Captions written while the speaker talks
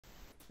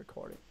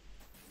recording.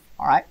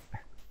 All right.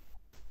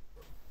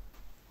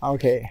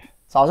 Okay.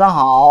 早上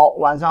好，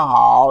晚上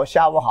好，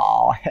下午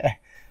好。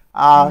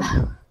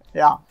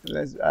Yeah.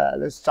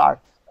 Let's start.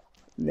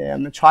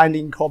 I'm trying to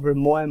incorporate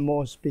more and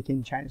more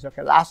speaking Chinese.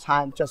 Okay. Last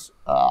time, just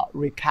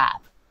recap,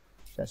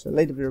 just a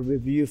little bit of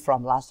review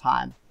from last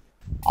time,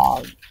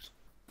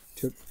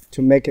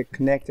 to make it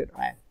connected,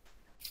 right?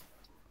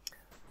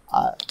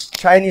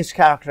 Chinese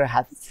character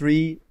had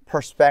three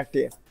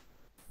perspective,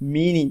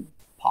 meaning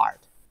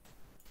part,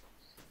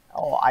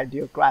 or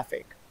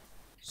ideographic,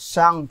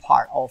 sound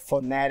part, or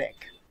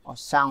phonetic, or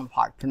sound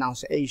part,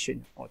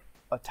 pronunciation, or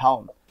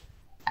tone,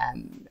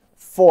 and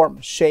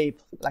form,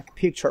 shape, like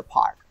picture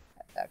part,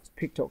 like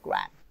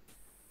pictogram.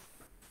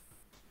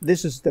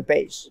 This is the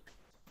base.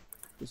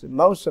 This is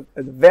most of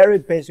the very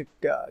basic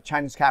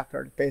Chinese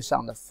character based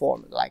on the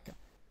form, like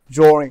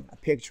drawing a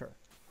picture.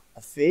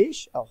 A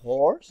fish, a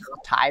horse, a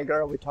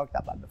tiger, we talked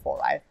about before,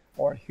 right?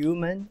 Or a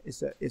human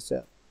is a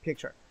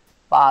picture.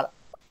 But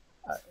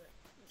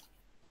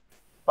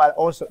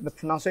also the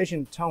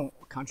pronunciation tone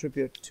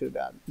contribute to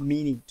the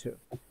meaning too.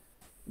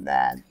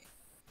 Then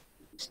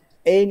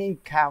any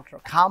character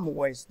come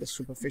with the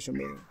superficial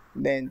meaning.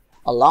 Then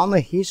along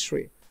the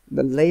history,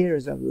 the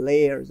layers of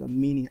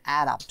meaning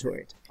add up to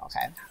it.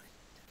 Okay.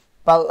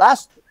 But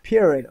last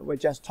period we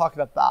just talked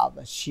about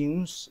the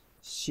形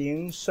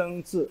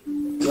声字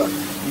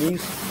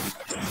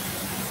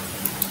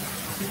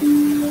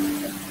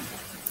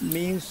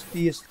means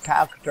this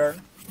character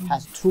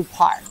has two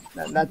parts.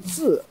 That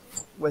字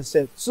we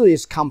say 字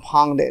is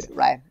compounded,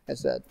 right?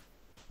 It's a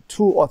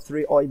 2 or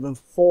 3 or even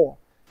 4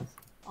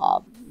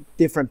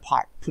 different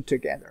parts put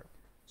together.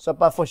 So,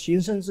 but for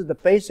形声字, the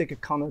basic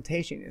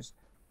connotation is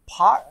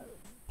part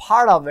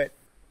of it.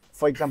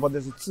 For example,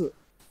 this 字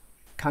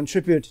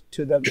contribute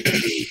to the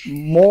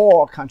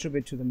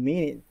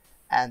meaning,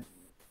 and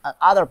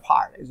another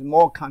part is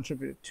more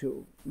contribute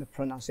to the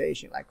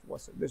pronunciation. Like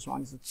this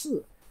one is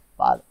字,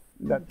 but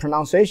the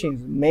pronunciation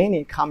is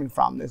mainly coming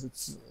from this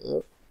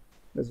子,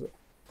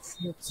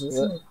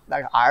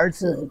 like 儿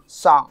子,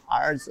 son,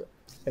 儿子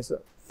is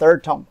a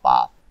third tone,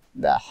 but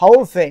the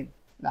whole thing,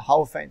 the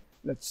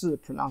字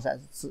pronounced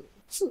as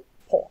字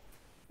破,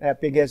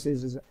 because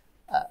this is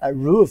a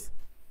roof,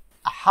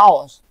 a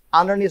house.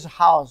 Underneath the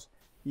house,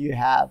 you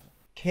have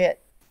kid.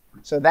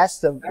 So that's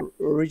the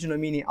original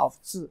meaning of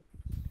字.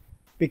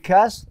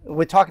 Because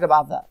we talked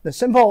about that. The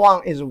simple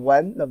one is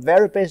文, the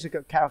very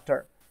basic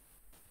character.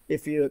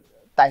 If you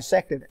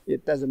dissect it,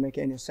 it doesn't make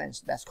any sense.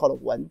 That's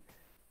called 文.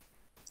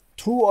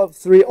 2 or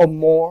 3 or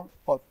more,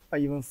 or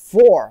even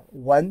 4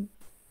 文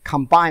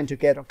combined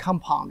together,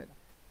 compounded,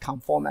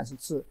 conform as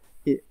字.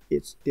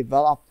 It's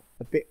developed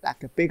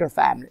like a bigger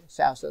family.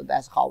 So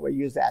that's how we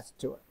use that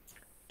to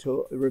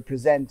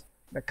represent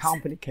the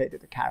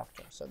complicated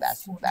character. So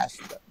that's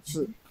the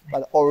字.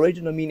 But the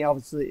original meaning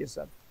of 字 is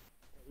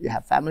you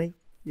have family,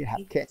 you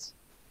have kids.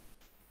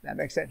 That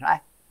makes sense,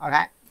 right?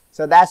 Okay.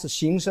 So that's the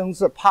形声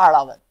字 part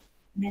of it.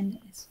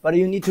 But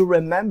you need to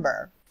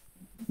remember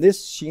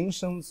this 形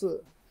声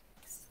字.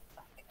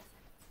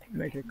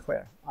 Make it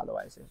clear.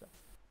 Otherwise,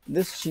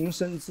 this 形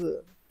声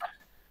字.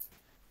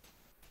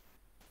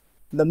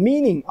 The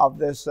meaning of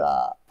this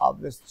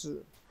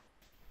字,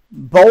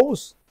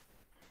 both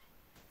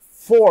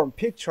form,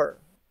 picture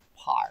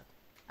part,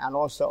 and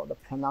also the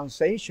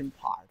pronunciation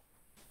part,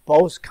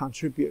 both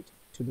contribute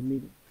to the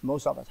meaning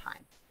most of the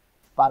time.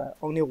 But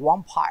only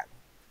one part,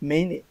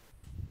 mainly,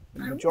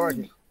 the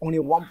majority, only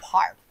one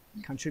part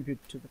contribute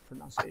to the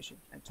pronunciation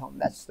and tone.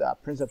 That's the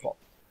principle.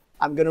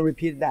 I'm going to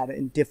repeat that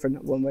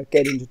when we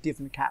get into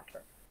different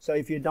character. So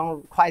if you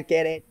don't quite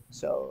get it,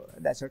 so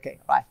that's okay,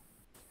 right?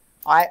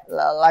 All right,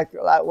 like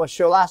we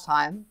showed last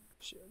time,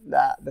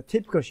 the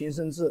typical 形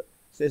声字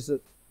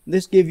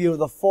this gives you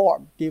the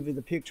form, give you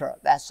the picture.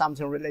 That's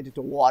something related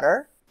to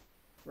water,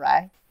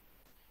 right?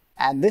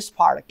 And this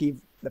part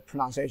gives the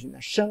pronunciation.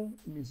 声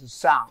means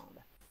sound,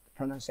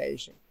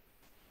 pronunciation.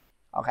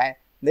 Okay,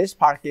 this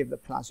part gives the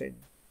pronunciation.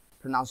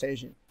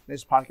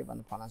 This part gives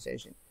the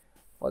pronunciation.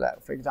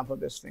 For example,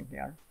 this thing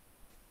here.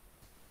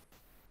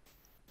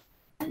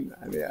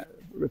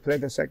 Replay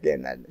this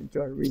again and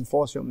to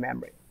reinforce your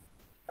memory.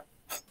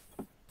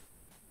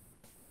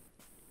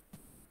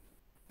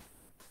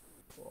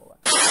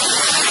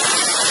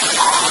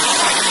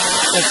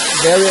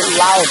 It's very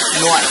loud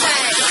noise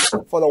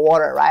for the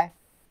water, right?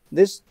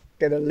 This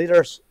get a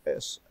little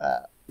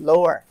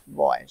lower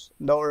voice,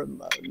 lower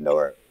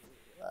noise.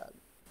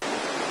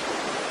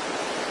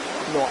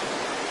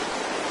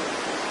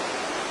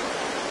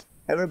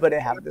 Everybody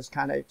have this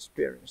kind of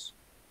experience.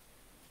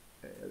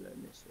 Let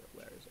me see,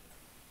 where is it?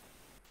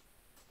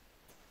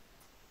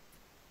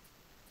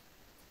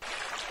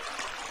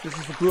 This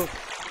is the group.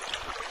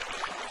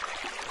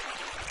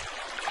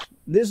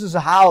 This is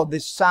how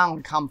this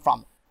sound come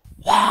from.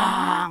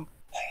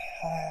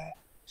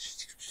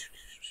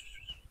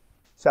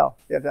 So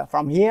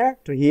from here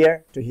to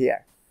here to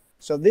here.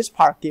 So this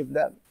part give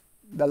the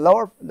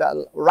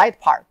right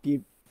part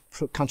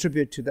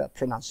contribute to the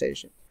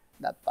pronunciation.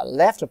 The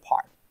left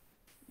part,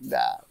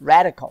 the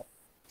radical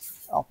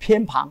or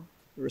偏旁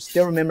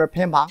Still remember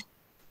pimpang?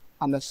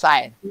 On the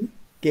side,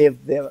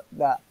 give the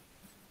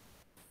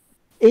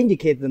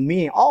indicate the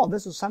meaning. Oh,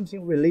 this is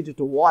something related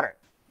to water.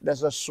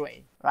 That's a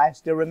shui, right?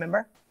 Still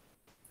remember?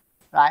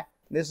 Right?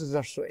 This is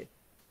a shui.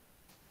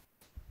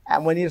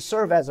 And when it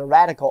serves as a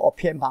radical or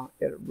pimpang,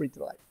 it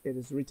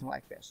is written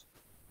like this.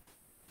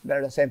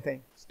 They're the same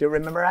thing. Still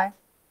remember, right?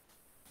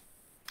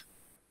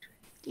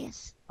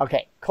 Yes.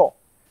 Okay, cool.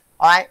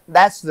 All right,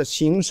 that's the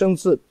形声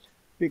字.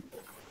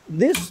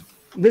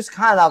 This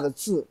kind of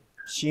字,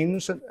 形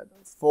声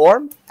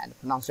form and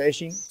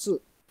pronunciation, 字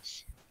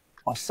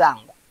or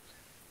sound.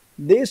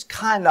 This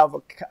kind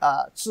of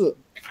字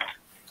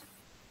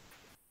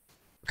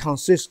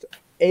consists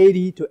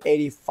 80 to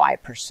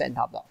 85%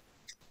 of them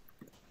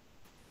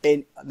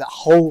in the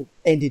whole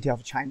entity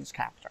of Chinese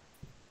character.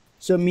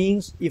 So it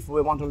means if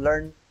we want to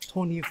learn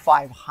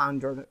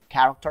 2,500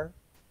 character,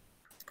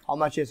 how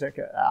much is it?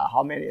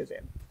 How many is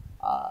it?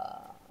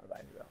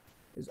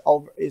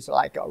 It's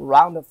like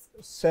around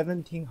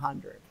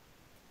 1,700.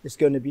 It's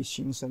going to be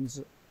形声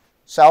字.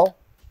 So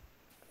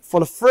for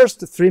the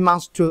first 3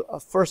 months to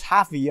first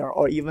half year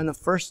or even the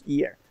first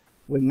year,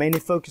 we mainly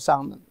focus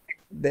on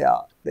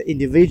the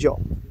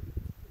individual,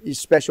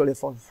 especially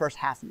for the first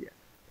half year.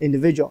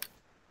 Individual.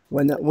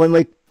 When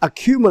we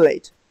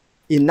accumulate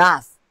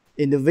enough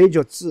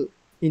individual 字,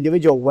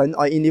 individual 文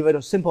or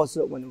individual simple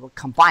字, when we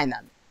combine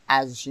them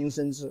as 形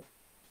声字,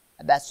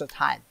 that's the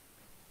time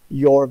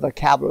your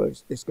vocabulary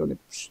is going to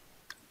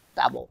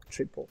double,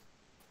 triple,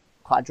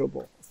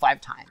 quadruple,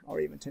 5 times or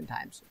even 10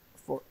 times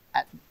for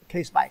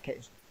case by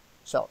case.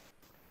 So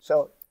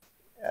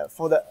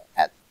for the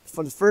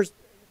first,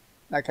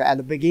 like at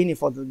the beginning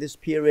for this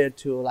period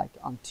to like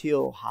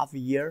until half a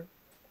year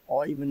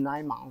or even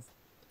 9 months,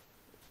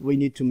 we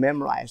need to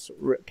memorize,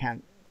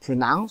 can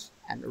pronounce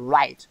and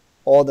write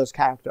all those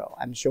characters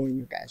I'm showing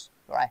you guys,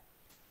 all right?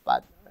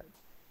 But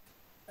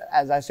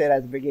as I said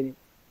at the beginning,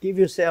 give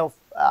yourself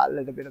a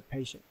little bit of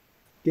patience,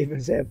 give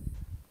yourself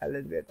a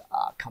little bit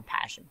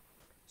compassion.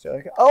 So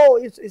like, oh,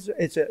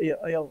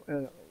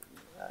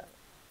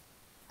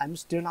 I'm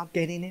still not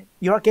getting it.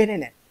 You're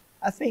getting it.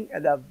 I think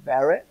the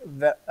varied.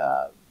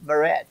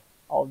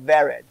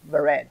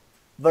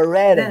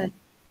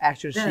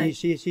 Actually,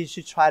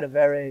 she tried a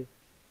very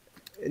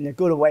in a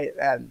good way,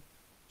 and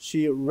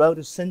she wrote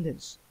a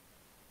sentence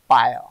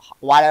by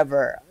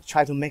whatever,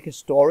 try to make a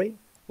story,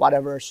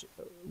 whatever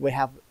we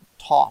have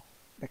taught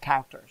the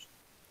characters.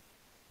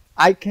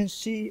 I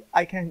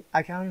can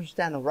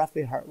understand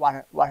roughly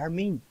what her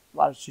mean,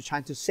 what she's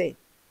trying to say,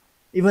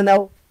 even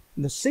though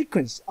the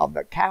sequence of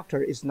the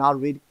character is not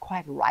really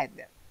quite right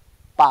there,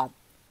 but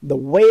the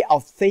way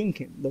of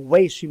thinking, the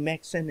way she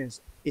makes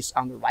sentence is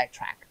on the right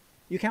track.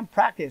 You can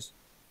practice.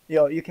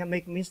 You can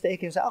make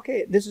mistakes and say,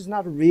 okay, this is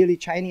not really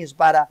Chinese,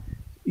 but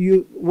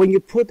when you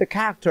put the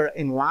character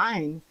in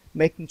line,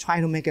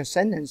 trying to make a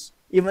sentence,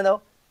 even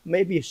though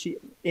maybe she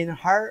in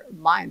her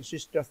mind she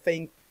still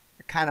think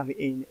kind of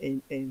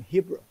in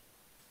Hebrew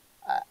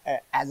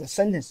as a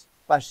sentence,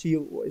 but she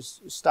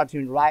was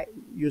starting to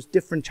use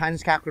different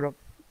Chinese character,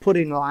 put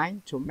in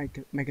line to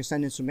make a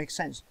sentence to make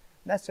sense.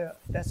 That's a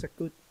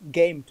good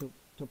game to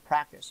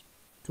practice,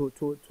 to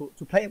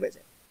play with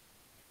it.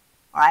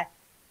 All right,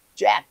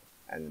 Jack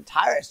and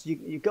Tyrus,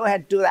 you go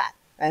ahead and do that,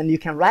 and you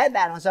can write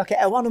that and say, okay,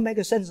 I want to make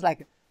a sentence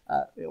like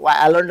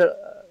I learned the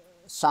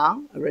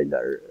song, I read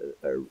the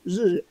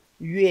日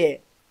月,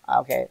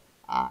 okay,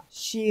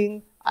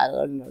 星, I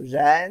learned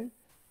人.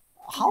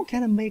 How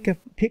can I make a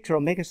picture or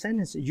make a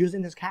sentence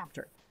using this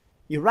character?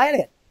 You write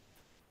it,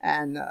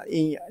 and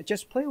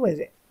just play with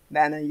it.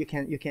 Then you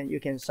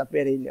can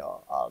submit in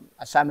your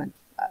assignment.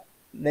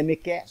 Let me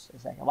guess.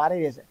 It's like, what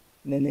is it?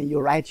 And then you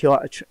write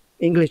your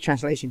English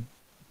translation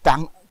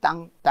down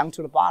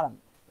to the bottom.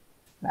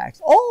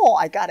 Next, oh,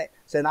 I got it.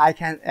 So now I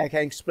can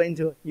explain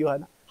to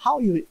you how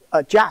you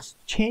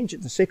change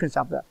the sequence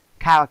of the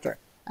character.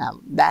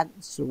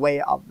 That's the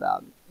way of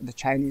the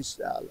Chinese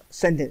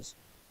sentence.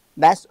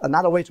 That's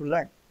another way to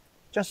learn.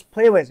 Just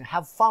play with it,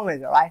 have fun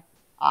with it, right?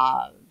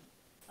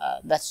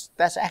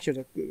 That's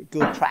actually a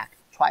good track.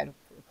 Try to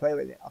play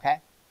with it,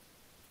 okay?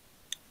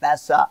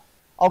 That's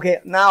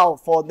okay. Now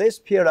for this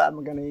period,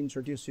 I'm going to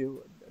introduce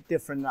you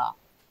different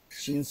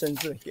形声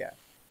字 here.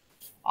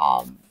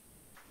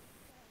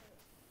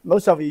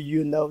 Most of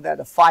you know that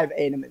the 5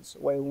 elements.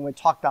 When we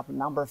talked about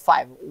number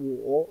 5,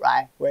 五,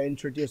 right? We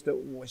introduced the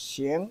五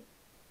行.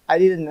 I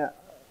didn't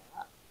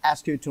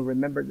ask you to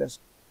remember this,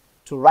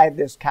 to write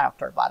this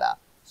character, but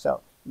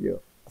so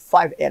you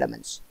 5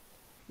 elements,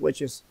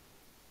 which is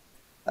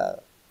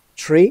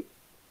tree,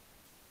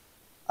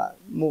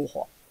 木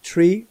火,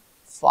 tree,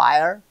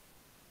 fire,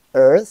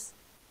 earth,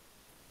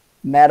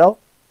 metal,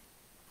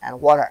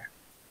 and water,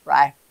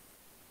 right?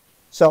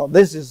 So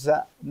this is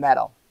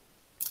metal.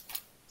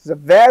 The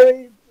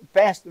very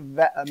best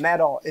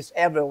metal is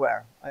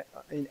everywhere.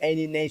 In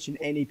any nation,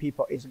 any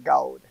people, is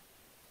gold.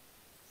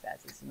 That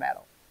is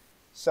metal.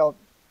 So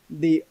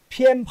the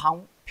偏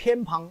旁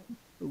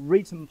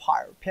written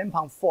part, 偏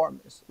旁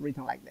form is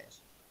written like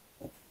this.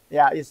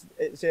 Yeah, it's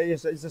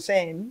the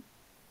same.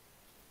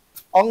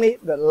 Only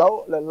the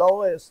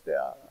lowest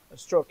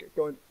stroke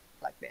going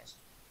like this.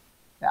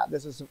 Yeah,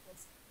 this is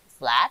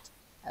flat,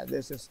 and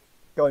this is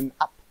going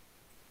up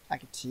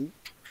like a T.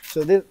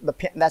 So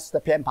that's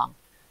the pian pang.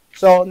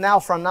 So now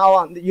from now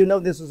on, you know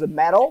this is a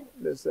metal.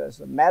 This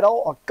is a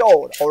metal or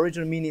gold.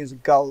 Original meaning is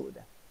gold.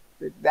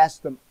 That's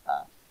the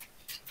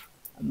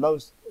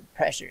most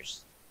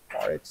precious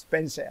or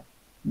expensive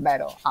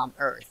metal on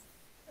earth.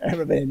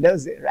 Everybody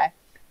knows it, right?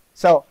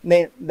 So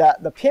the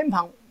pian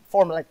pang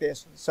form like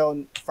this.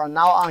 So from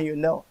now on, you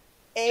know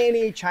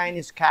any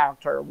Chinese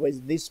character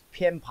with this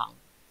pian pang.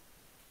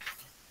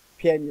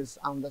 Pian is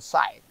on the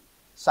side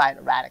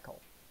radical.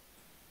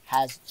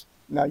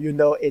 Now you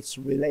know it's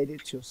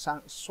related to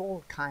some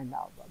sort kind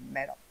of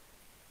metal.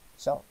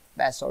 So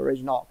that's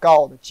original.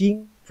 Gold,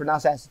 Jing,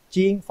 pronounced as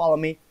Jing. Follow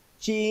me.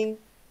 Jing.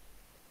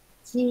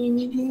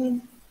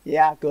 Jing.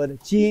 Yeah, good.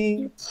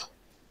 Jing.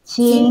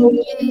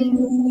 Jing.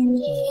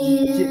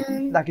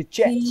 Like a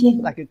jet,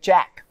 like a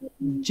jack.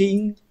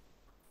 Jing.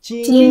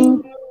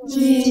 Jing.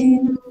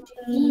 Jing.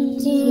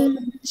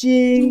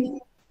 Jing.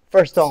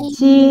 First tone.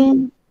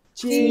 Jing.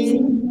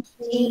 Jing.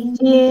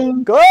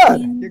 Jing.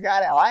 Good. You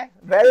got it, all right?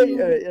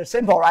 Very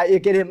simple, right? You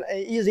get him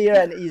easier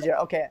and easier.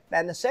 Okay,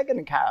 then the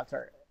second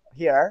character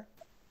here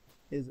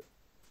is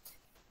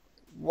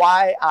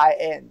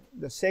Y-I-N,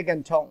 the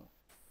second tone.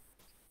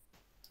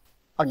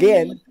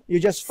 Again, you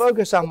just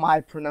focus on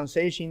my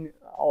pronunciation,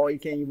 or you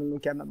can even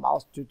look at my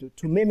mouth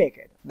to mimic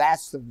it.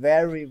 That's the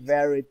very,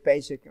 very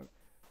basic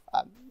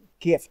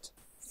gift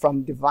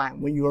from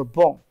divine when you are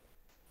born.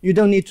 You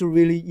don't need to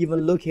really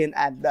even looking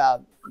at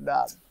the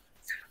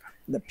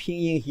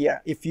pinyin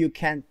here. If you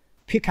can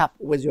pick up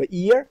with your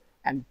ear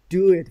and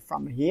do it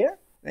from here,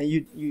 then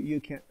you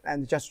can,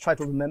 and just try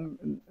to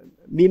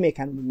mimic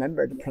and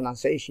remember the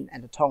pronunciation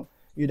and the tone.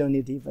 You don't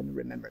need to even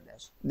remember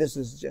this. This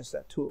is just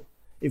a tool.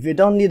 If you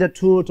don't need a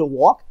tool to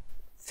walk,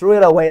 throw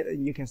it away.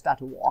 You can start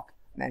to walk.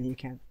 Then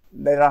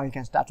later on you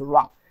can start to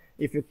run.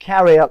 If you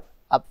carry a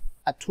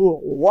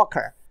tool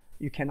walker,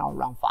 you cannot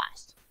run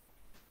fast.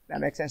 That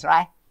makes sense,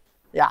 right?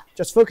 Yeah.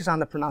 Just focus on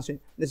the pronunciation.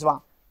 This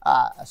one.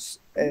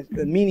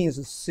 The meaning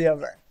is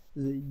silver.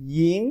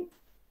 Yin.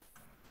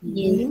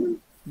 Yin.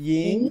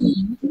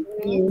 Yin.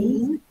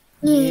 Yin.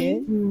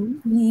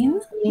 Yin. Yin.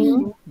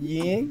 Yin.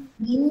 Yin.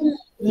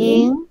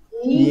 Yin.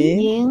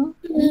 Yin.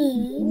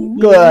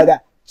 Good.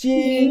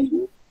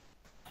 Jing.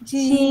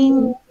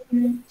 Jing.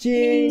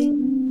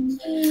 Jing.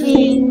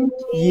 Jing.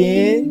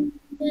 Yin.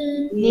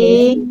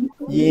 Yin.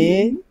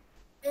 Yin.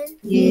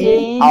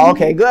 Yin.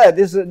 Okay, good.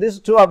 These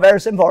two are very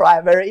simple,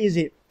 right? Very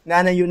easy.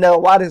 Then you know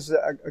what is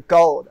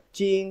gold,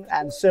 Jing,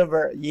 and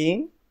silver,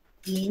 Yin.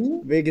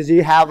 Yin. Because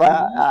you have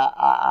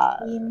a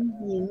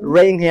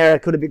ring here.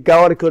 It could be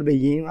gold, it could be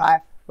Yin,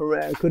 right? Or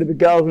it could be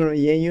gold, could be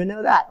Yin. You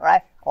know that,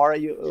 right? Or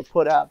you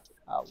put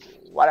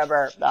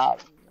whatever,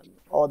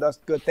 all those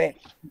good things.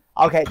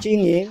 Okay, Jing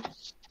Yin.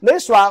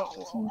 This one,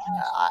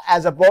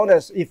 as a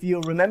bonus, if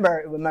you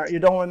remember, you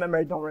don't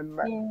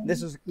remember.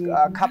 This is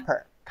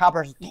copper.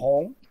 Copper is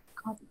Tong.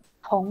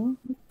 Tong.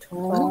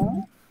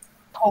 Tong.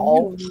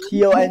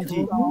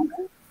 T-O-N-G.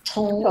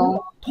 Tong.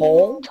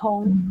 Tong.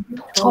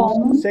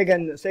 Tong.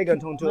 Second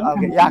tone too.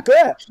 Okay, yeah,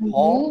 good.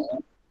 Tong.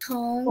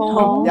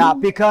 Tong. Yeah,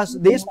 because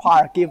this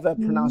part give a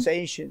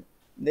pronunciation.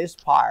 This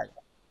part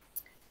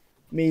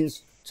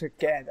means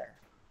together.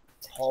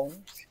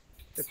 Tong.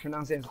 The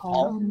pronunciation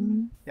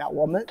Tong. Yeah,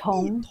 我们一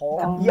同。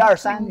1、2、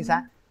3，你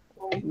猜。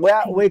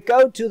We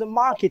go to the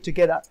market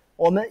together.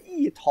 我们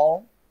一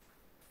同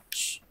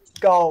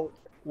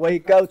we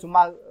go to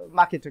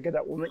market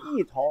together. 我们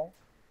一同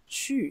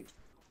去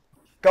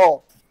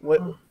go.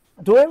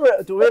 Do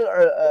we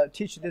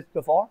teach this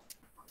before?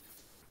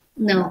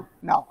 No.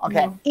 No.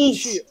 Okay. 一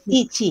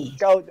起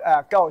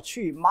go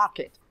去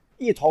market.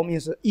 一同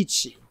means 一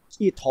起，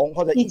一同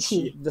或者一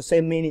起 the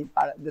same meaning.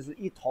 But this is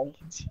一同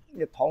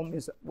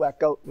means we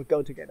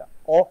go together.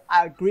 Or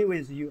I agree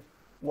with you.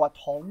 我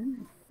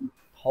同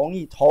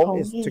意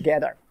is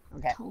together.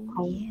 Okay.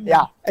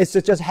 Yeah. It's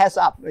just heads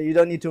up. You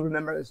don't need to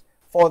remember this.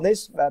 For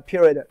this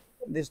period,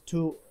 these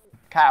two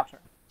characters,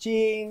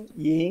 Jing,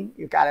 Yin,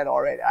 you got it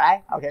already,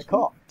 right? Okay,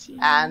 cool.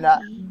 And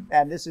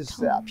this is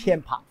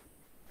pian pang.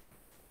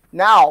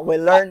 Now we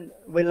learn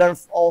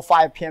all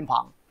 5 pian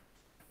pang.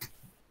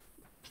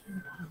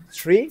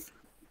 3.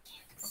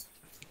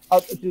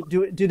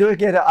 Did we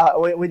get?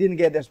 We didn't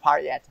get this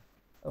part yet.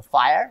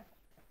 Fire.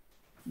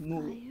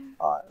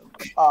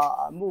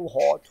 木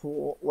火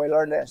土. We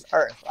learned this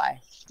earth,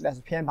 right? That's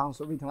pian pang,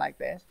 so written like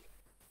this.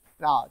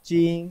 Now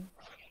Jing.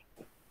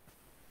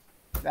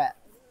 That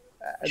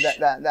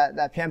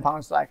pian pang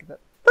is like the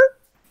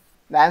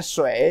then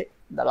水,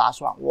 the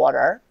last one,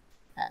 water,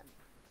 and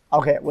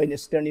okay, we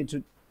still need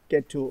to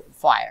get to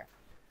fire.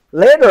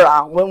 Later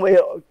on, when we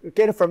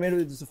get familiar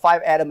with the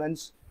 5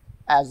 elements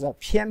as a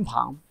pian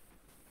pang,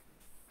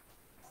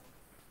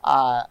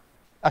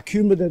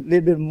 accumulate a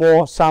little bit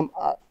more some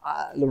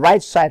the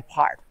right side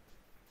part.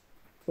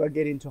 We're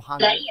getting to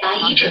hundreds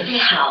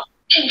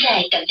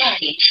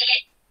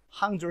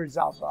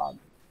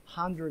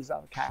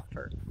of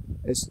characters.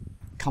 Is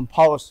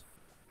composed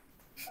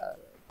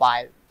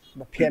by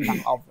the 偏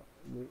旁 of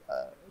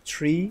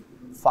tree,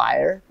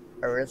 fire,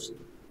 earth,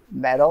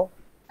 metal,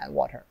 and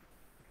water.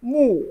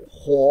 木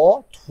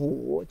火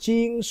土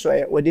金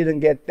水 we didn't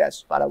get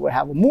this, but we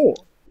have 木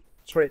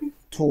tree,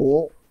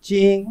 土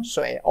金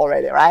水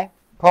already, right?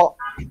 Cool.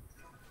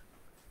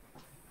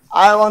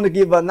 I want to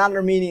give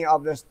another meaning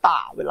of the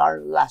star we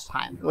learned last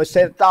time. We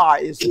said star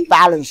is a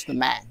balanced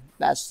man.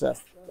 That's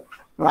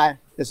right.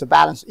 It's a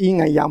balance, yin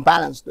and yang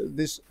balanced.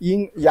 This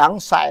yin yang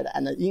side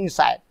and the yin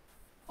side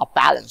are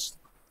balanced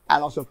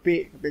and also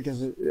big,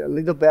 because a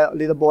little boy,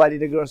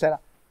 little girl said,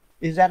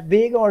 "Is that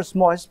big or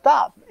small?"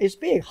 Stop. It's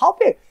big. How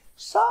big?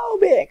 So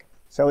big.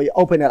 So you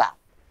open it up.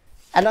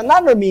 And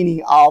another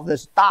meaning of the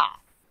star,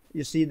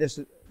 you see this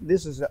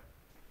is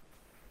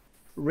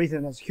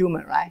written as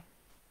human, right?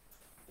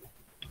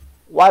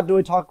 What do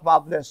we talk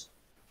about this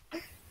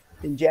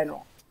in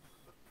general?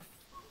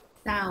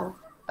 Tao.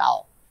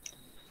 Tao.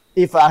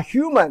 If a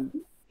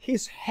human,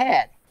 his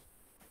head,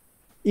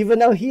 even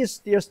though he's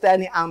still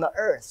standing on the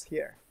earth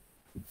here,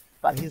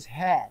 but his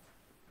head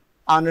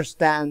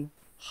understand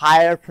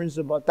higher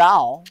principle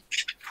Tao,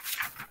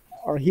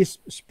 or his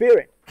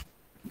spirit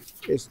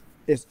is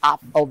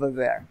up over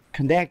there,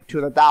 connect to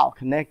the Tao,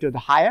 connect to the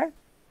higher,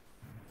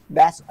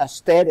 that's a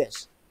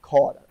status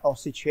called, or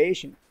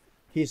situation.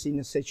 He's in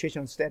the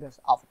situation status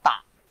of Da.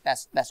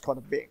 That's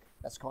called big.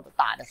 That's called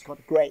Da. That's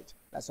called great.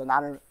 That's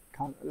another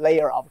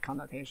layer of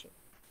connotation.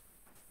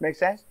 Make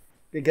sense?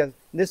 Because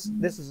this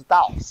is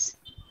Tao.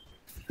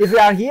 If you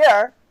are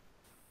here,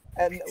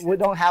 and we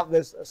don't have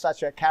this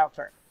such a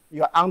character,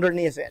 you are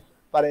underneath it,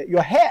 but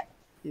your head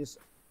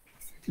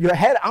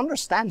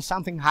understands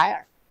something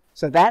higher.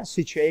 So that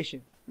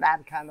situation,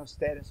 that kind of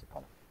status is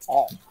called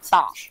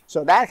Da.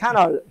 So that kind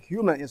of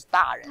human is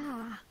Da.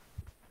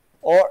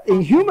 Or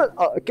in human,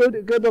 go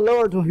to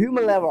lower to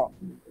human level,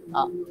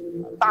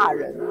 大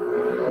人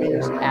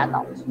means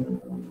adult,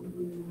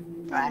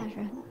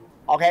 right?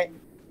 Okay.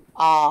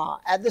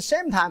 At the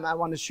same time, I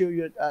want to show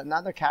you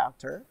another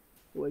character,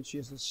 which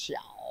is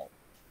小.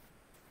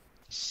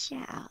 小.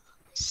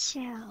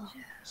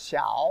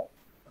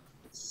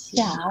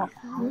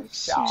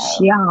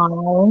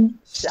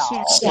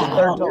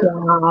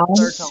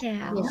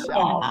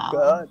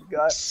 Good.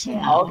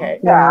 Okay.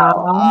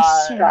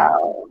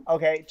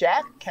 Okay,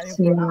 Jack, can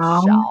you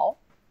pronounce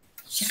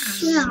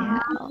小?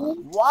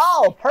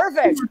 Wow,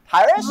 perfect.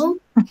 Harris?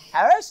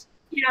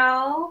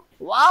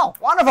 Wow,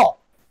 wonderful.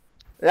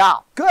 Yeah,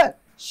 good.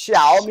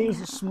 小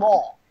means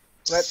small.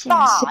 But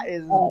大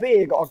is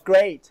big or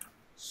great,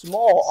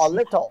 small or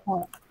little.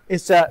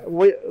 It's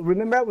we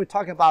remember we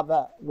talking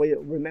about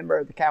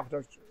remember the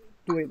characters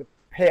doing the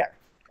pair,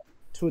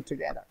 two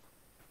together.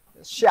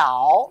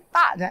 小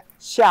大 right?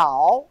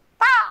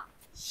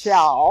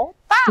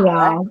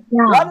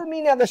 What the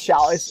meaning of the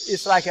小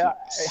is like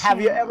have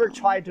you ever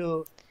tried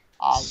to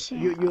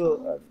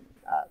you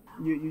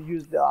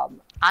use the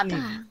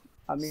anim,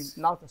 I mean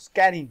not the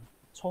scanning,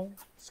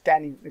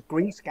 the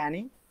green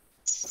scanning.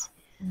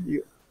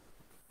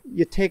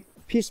 You take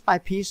piece by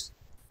piece,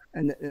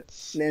 and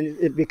then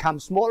it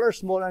becomes smaller and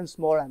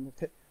smaller, and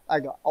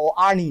like or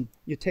ironing,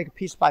 you take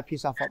piece by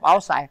piece from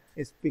outside,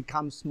 it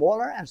becomes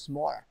smaller and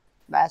smaller.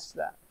 That's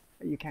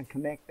you can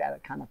connect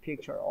that kind of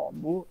picture or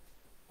move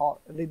or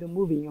a little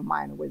movie in your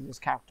mind with this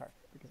character.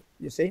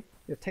 You see,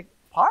 you take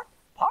part,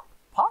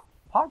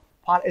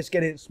 it's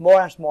getting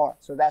smaller and smaller.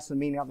 So that's the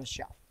meaning of the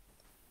shell.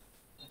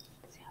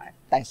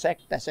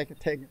 Dissect,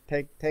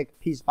 take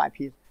piece by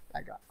piece,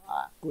 like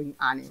green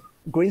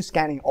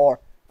scanning, or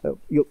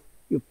you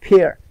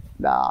pair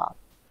the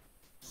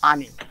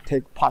onion,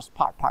 take part,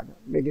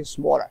 make it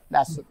smaller.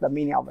 That's the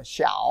meaning of a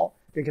shell,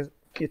 because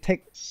you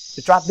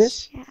drop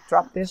this,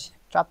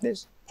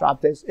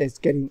 it's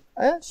getting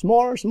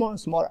smaller.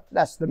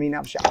 That's the meaning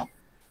of shell.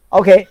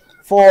 Okay,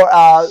 for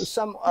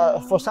some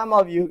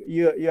of you,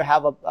 you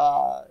have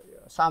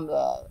some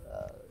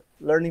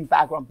learning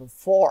background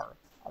before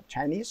of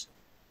Chinese.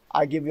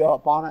 I give you a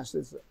bonus.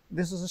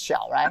 This is a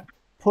shell, right?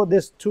 Put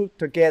these two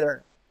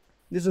together.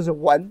 This is a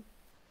wen.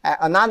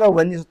 Another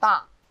one is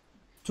da.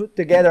 Two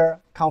together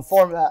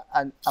conform a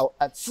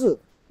zi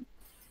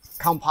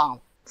compound.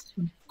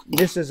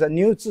 This is a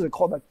new zi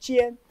called a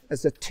jian.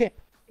 It's a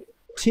tip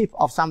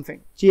of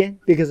something. Jian,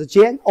 because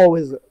jian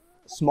always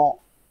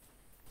small.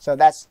 So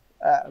that's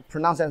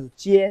pronounced as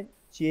jian.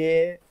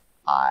 Jian.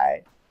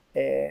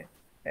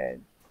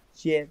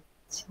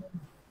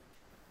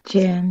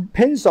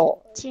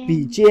 Pencil,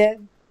 笔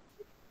尖.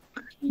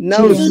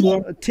 Nose,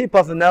 tip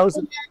of the nose,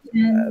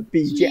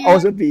 笔尖,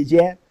 also 笔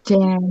尖.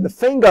 The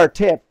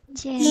fingertip,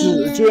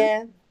 指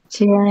尖.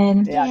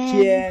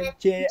 Yeah,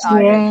 尖.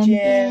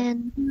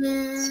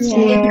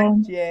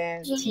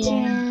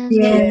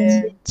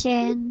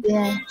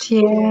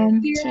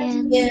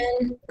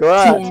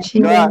 Good.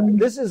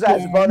 This is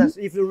as bonus.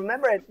 If you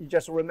remember it, you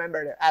just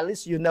remember it. At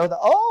least you know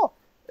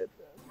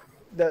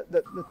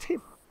the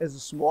tip is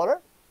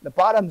smaller. The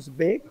bottom is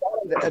big.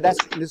 That's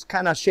this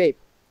kind of shape.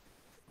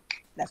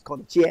 That's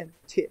called 尖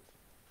tip,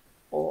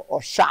 or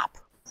sharp,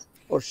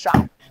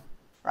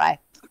 right?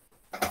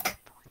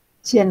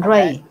 尖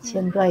锐，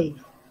尖锐。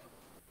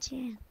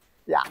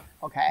 Yeah.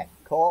 Okay.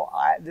 Cool.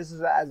 All right. This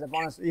is as a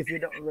bonus. If you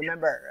don't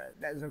remember,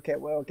 that's okay.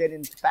 We'll get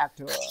into back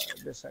to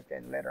this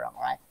again later on.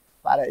 All right.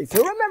 But if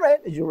you remember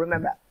it, you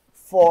remember.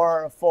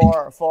 For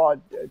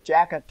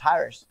jacket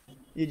tires,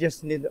 you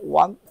just need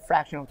one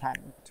fraction of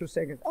time, 2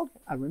 seconds. Okay,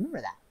 I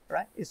remember that.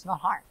 Right? It's not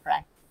hard.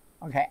 Right?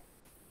 Okay.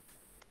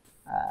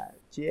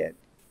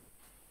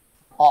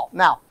 Oh,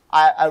 now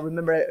I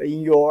remember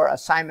in your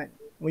assignment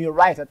when you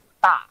write a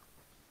大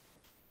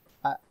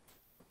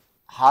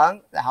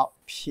行，然后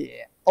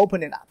撇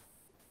open it up,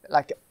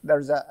 like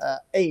there's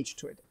a H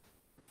to it.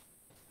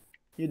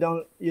 You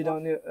don't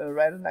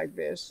write it like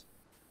this.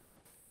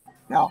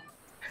 No,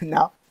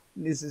 no.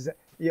 This is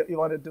you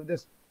want to do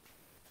this.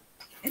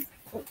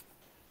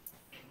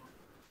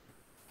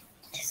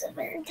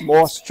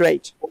 More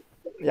straight.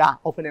 Yeah,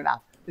 open it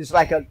up. It's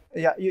like a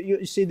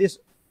you see this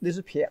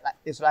撇, like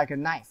it's like a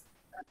knife,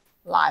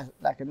 lies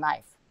like a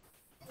knife,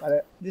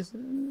 but this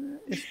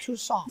is too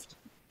soft,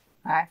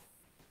 right?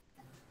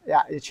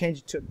 Yeah, you change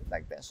it to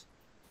like this.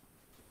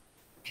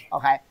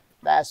 Okay,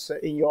 that's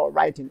in your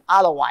writing.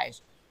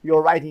 Otherwise,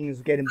 your writing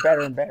is getting better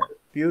and better.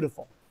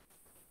 Beautiful.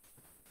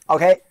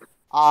 Okay,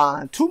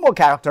 2 more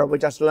characters we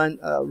just learned,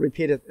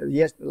 repeated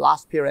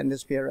last period and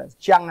this period.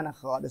 江 and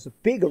河. There's a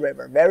big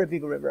river, very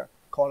big river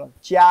called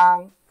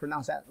江.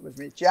 Pronounce that with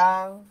me.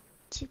 江.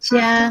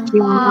 江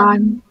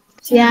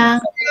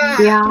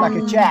Like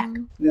a jack.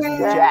 This is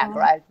a jack,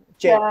 right?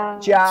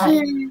 Jack.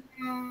 江.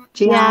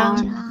 江.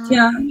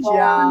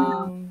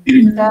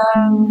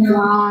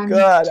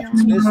 Good.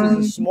 This is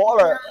a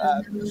smaller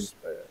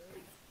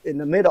in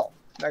the middle,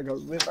 like a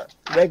river.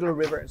 Regular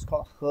river is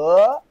called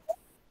河.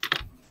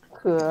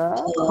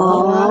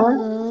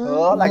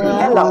 河 like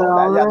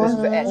hello. Yeah, this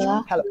is the H.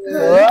 Hello.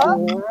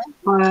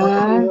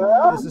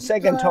 河. This is the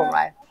second tone,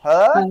 right?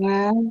 河.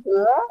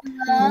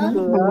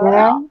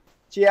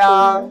 江.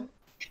 河.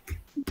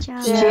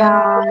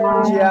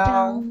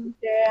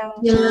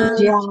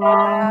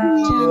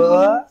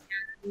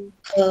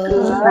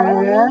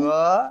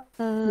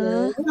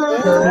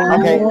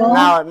 Okay,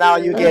 now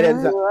you get it.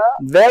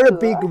 Very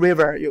big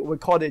river. We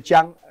call it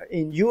Jiang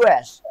in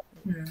U.S.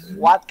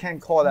 What can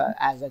call it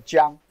as a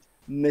Jiang?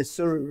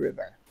 Missouri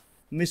River,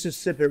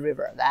 Mississippi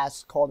River.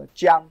 That's called a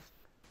Jiang.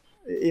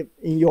 If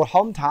in your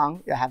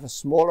hometown you have a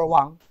smaller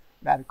one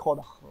that's called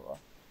a He.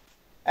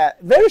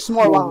 Very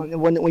small one.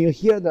 When you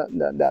hear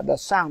the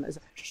sound,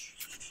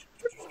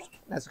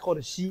 that's called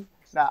a Xi.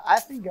 Now I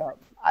think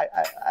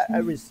I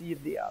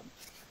received the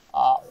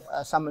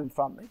someone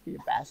from maybe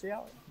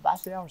Basil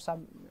or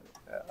some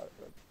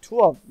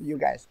 2 of you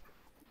guys,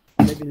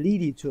 maybe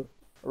Lily to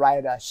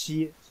write a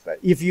Xi. But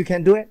if you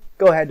can do it,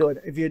 go ahead do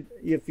it. If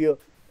you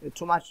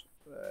too much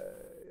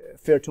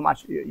fear too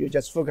much, you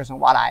just focus on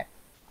what I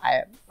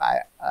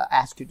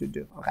ask you to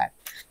do. Okay,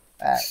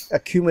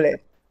 accumulate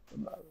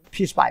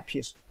piece by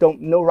piece.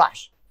 No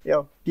rush.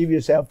 Give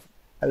yourself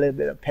a little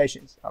bit of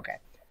patience. Okay,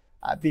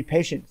 be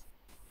patient.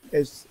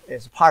 Is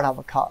part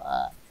of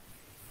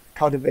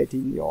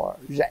cultivating your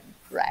zen,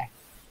 right?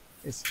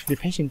 It's be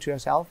patient to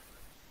yourself.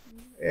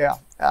 Yeah,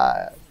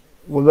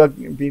 we will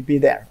be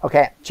there.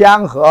 Okay,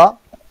 江河.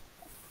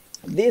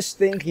 This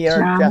thing here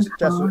just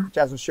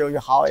to show you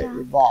how it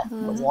evolved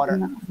the water,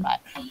 right?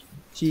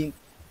 金.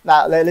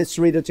 Now let's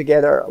read it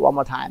together one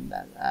more time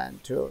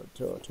and to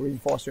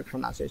reinforce your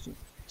pronunciation.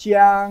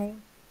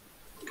 江.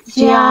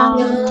 江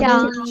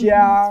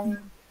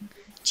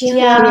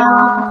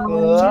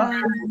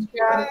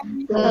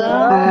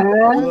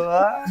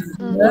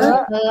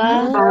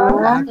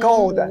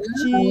gold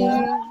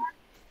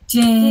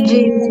金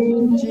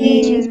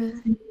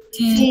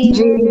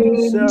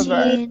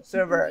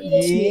silver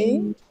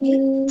银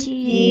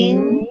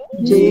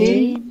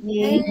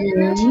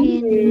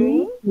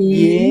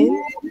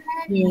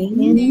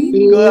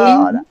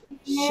good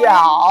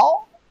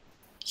小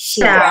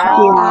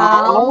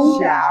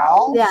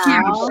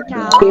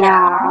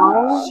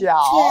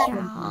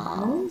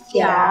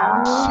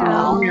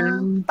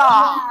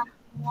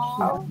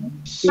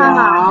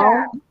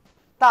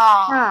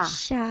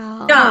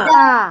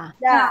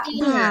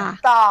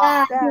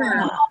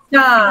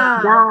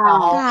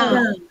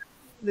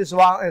This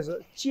one is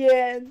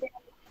尖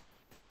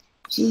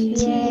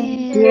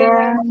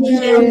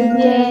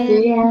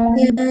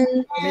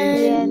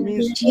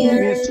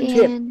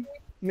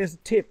means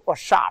tip or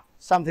sharp,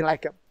 something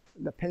like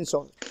the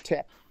pencil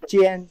tip.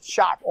 尖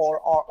sharp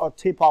or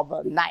tip of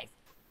a knife.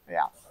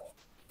 Yeah.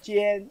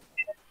 尖.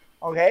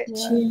 Okay.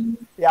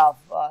 Yeah.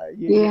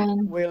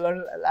 We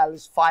learned at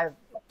least 5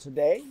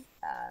 today,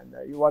 and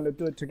you want to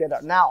do it together.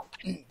 Now,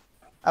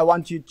 I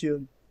want you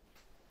to,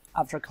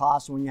 after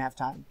class, when you have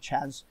time,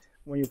 chance,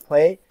 when you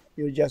play,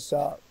 you just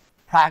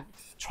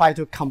try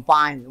to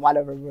combine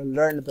whatever we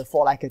learned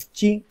before, like a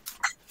金.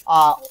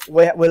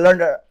 We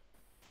learned a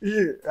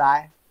日,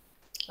 right?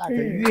 Like a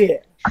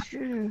月.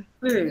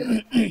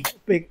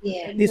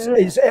 This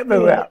is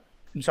everywhere.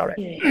 I'm sorry.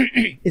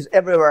 It's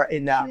everywhere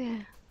in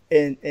the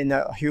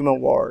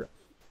human world.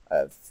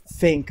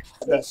 Think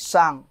the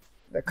sun,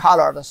 the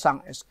color of the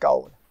sun is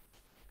gold.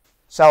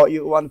 So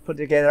you want to put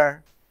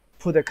together,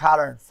 put the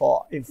color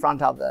for in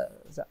front of the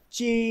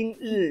今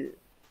日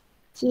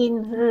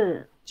今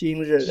日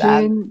今日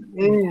今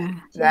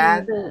日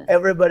then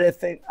everybody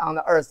think on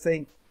the earth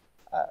think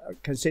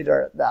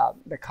consider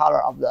the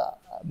color of the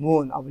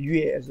moon of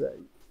月 is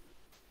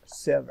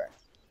silver.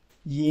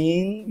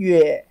 银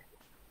月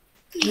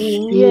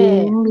音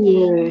乐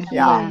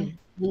，yeah，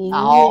音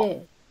然后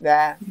乐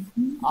then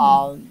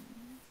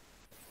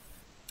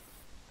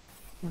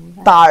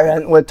大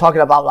人 we're talking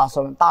about last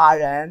one. 大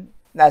人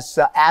that's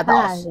大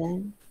adults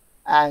人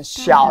and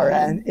小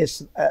人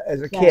is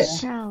a kid.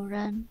 小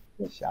人，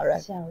小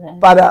人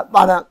But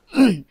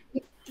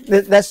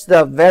that's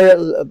the very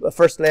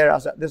first layer.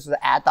 This is the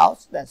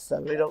adults. That's the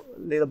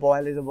little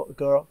boy, little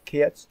girl,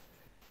 kids.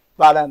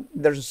 But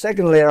there's a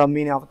second layer of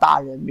meaning of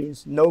大人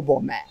means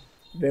noble man,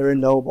 very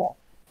noble,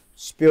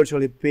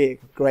 spiritually big,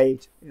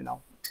 great, you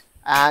know.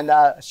 And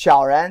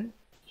小人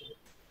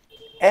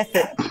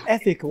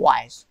ethic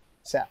wise,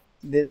 so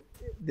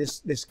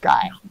this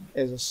guy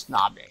is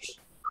snobbish.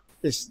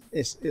 Is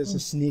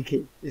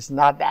sneaky. It's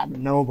not that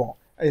noble.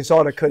 It's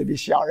all could be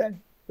小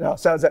人.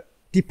 So it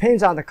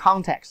depends on the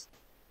context.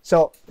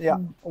 So yeah,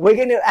 we're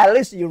going to at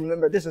least you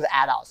remember this is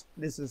adults.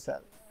 This is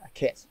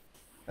kids.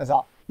 That's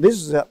all. This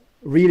is a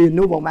really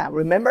noble man.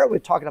 Remember we're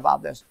talking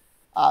about this.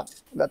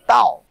 The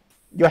Tao,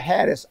 your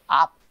head is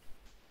up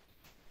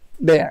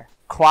there,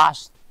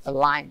 cross a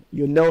line.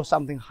 You know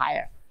something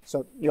higher.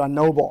 So you are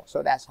noble.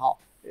 So that's how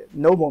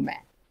noble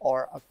man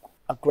or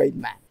a great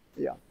man.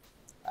 Yeah.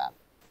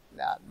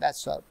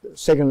 That's the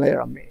second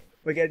layer of meaning.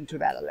 We get into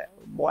that a little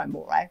more and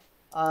more, right?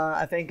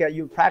 I think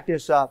you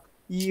practice 1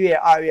月、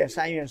2月、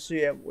3月、4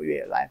月、5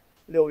月来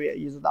6月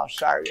一直到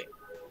12月。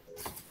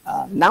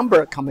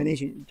Number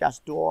combination,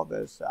 just do all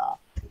this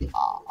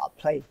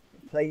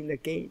playing the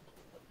game.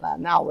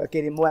 Now we're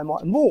getting more and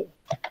more. 木，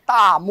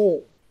大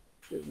木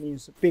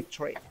means big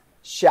tree.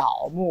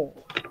 小木，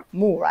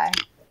木 right?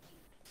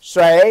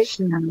 水，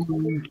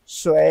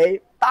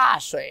水，大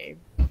水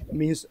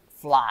means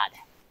flood.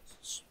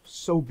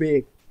 So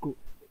big,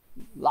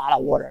 lot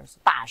of water.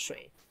 大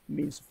水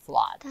means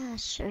flood. 大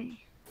水，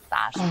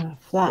大水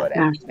flood.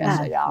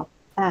 That's 要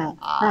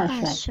大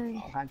水水，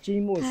我看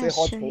金木水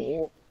火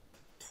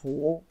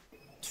土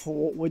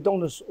we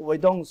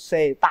don't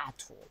say 大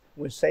土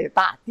we say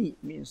大地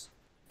means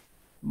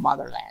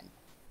motherland,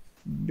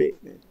 big,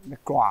 the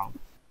ground.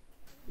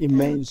 It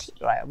means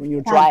right when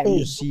you drive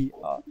you see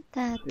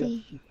大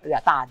地，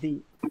 yeah 大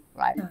地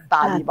right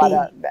大地 but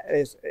that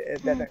is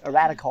that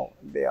radical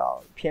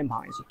的偏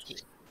旁也是土，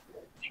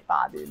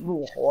大地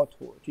木火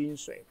土金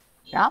水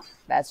yeah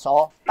that's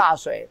all 大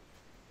水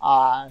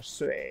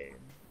水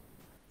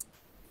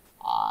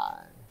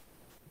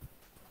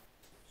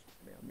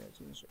没有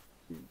金水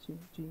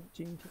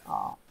金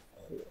火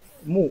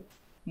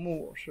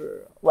木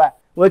是 well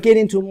we're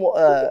getting to more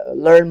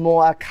learn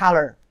more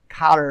color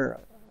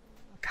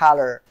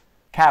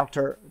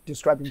character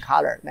describing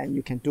color, then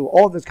you can do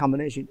all this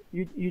combination.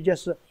 You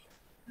just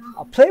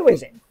play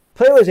with it.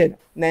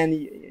 Then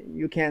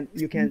you can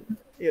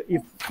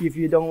if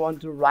you don't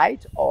want to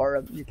write,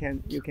 or you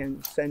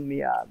can send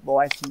me a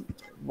voice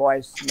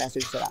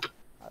message.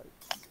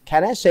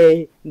 Can I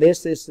say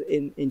this is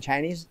in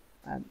Chinese?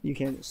 You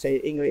can say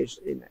English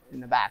in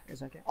the back.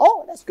 It's okay.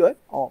 Oh, that's good.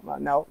 Oh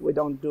no, we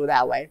don't do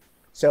that way.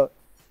 So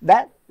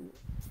that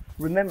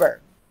remember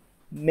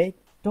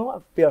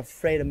don't be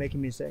afraid of making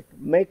mistakes.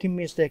 Making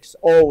mistakes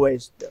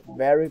always the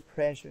very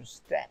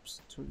precious steps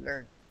to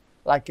learn.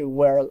 Like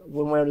when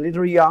we're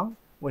little young,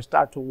 we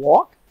start to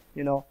walk.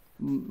 You know,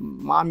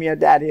 mommy or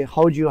daddy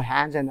hold your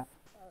hands, and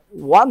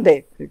one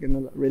day you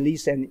can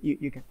release and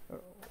you can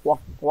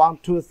walk 1,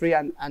 2, 3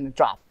 and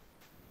drop,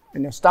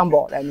 and you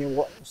stumble, and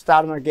you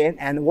start again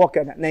and walk,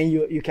 and then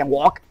you can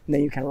walk, and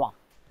then you can run.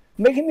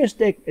 Making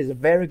mistake is a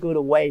very good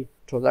way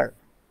to learn,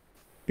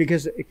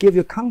 because it gives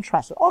you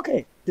contrast.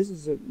 Okay, this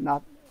is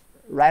not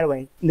right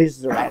way. This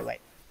is the right way.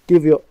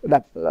 Give you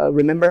that.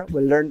 Remember,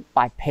 we learn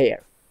by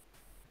pair.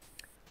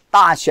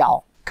 大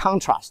小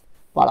contrast,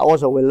 but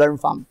also we learn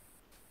from.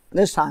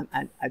 This time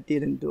I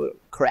didn't do it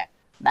correct.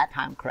 That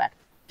time correct.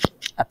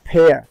 A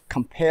pair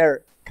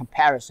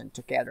comparison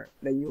together.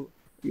 Then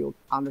you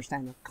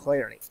understand it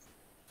clearly.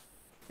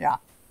 Yeah,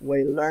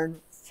 we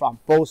learn from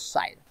both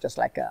sides, just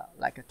like a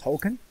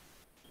token.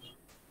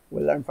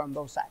 We learn from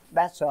both sides.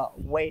 That's a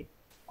way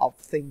of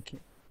thinking.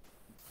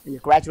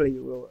 Gradually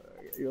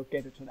you'll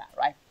get to that,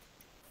 right?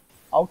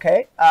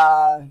 Okay.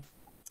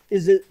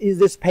 Is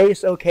this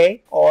pace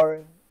okay,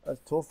 or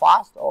too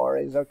fast, or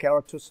is it okay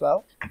or too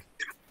slow?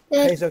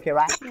 Pace okay,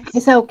 right?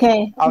 It's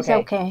okay. It's Okay.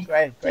 okay.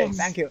 Great. Yes.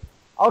 Thank you.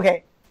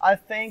 Okay. I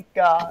think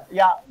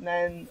yeah.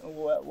 Then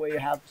we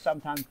have some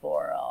time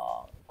for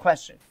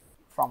question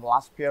from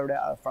last period,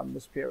 from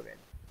this period.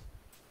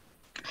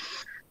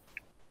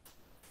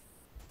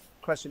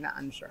 Question and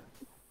answer.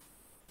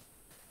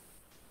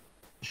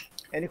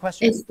 Any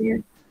questions? Is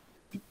there?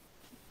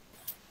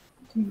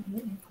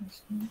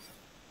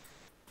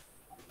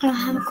 I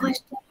have a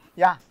question.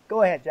 Yeah,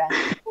 go ahead, Jack.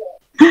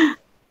 I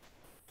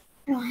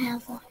don't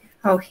have one.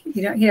 Oh,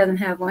 he doesn't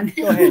have one.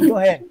 Go ahead. Go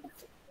ahead.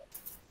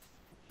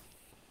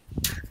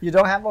 You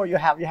don't have or you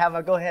have? You have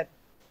a go ahead.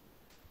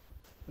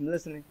 I'm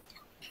listening.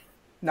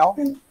 No?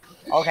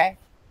 Okay.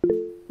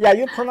 Yeah,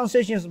 your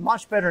pronunciation is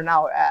much better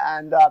now.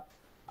 And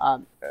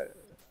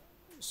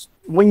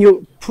when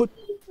you put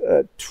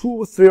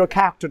 2, 3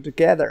 characters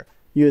together,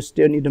 you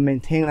still need to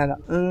maintain that.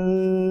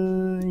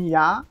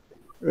 Yeah.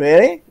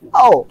 Really?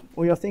 Oh,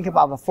 when you think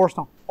about the first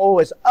one,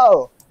 always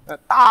oh,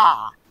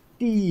 大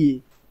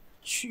地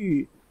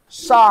去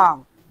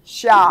上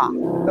下.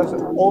 Those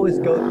always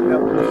go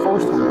the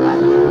first one,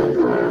 right?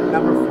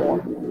 Number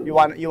 4. You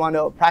want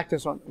to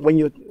practice on when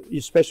you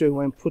especially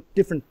when you put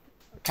different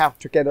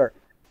characters together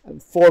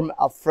and form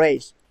a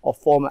phrase or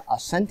form a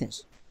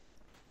sentence.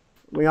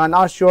 When you are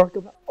not sure,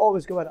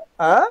 always go back.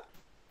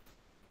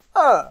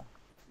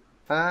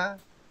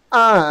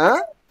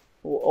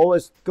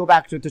 Always go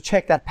back to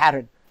check that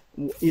pattern.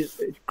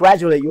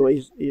 Gradually,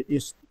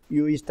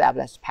 you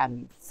establish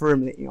pattern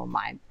firmly in your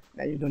mind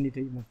that you don't need to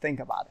even think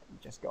about it. You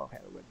just go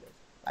ahead with this.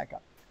 Like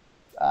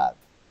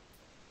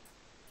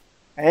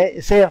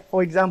say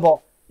for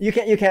example, you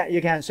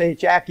can say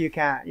Jack. You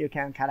can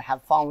kind of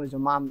have fun with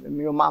your mom.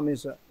 Your mom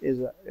is a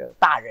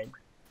大人.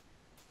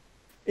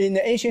 In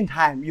the ancient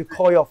time, you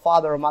call your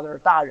father or mother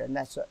大人.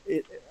 That's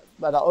it.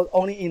 But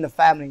only in the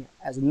family,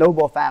 as a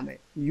noble family,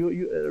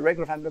 you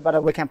regular family.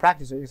 But we can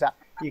practice it.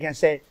 You can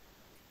say,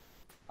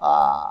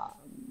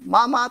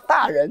 妈妈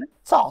大人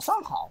早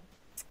上好.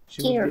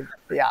 She would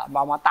be, yeah,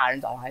 妈妈大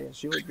人早上好.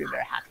 She would be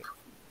very happy.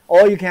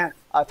 Or you can,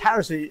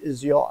 Terrace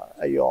is your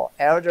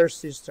elder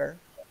sister.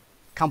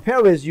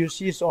 Compare with you,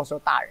 she's also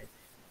大人.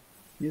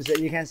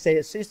 You can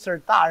say sister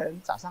大人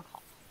早上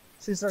好,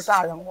 sister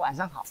大人晚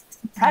上好.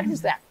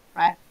 Practice that,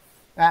 right?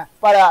 Yeah.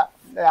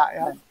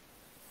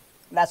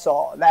 That's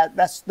all.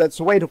 That's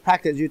the way to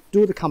practice. You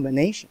do the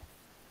combination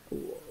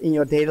in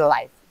your daily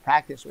life.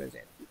 Practice with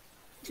it.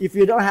 If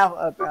you don't have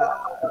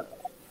a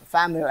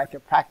family like a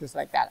practice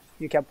like that,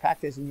 you can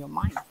practice in your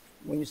mind.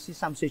 When you see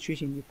some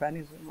situation, you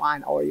practice in your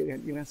mind, or you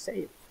can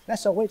say it.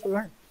 That's a way to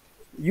learn.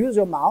 Use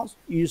your mouth.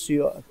 Use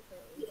your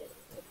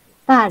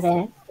大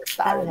人.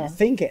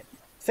 Think it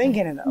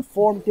and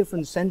form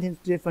different sentence,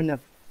 different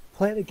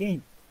play the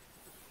game.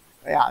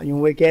 Yeah, you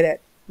will get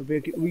it.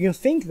 You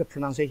think the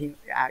pronunciation,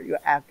 you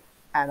act.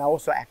 And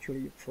also actually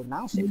you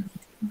pronounce it.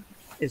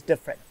 It's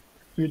different.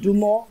 You do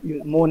more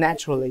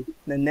naturally.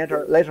 Then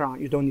later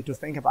on, you don't need to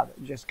think about it.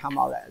 You just come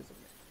out as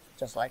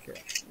just like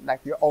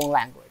your own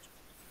language.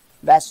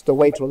 That's the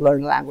way to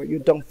learn language. You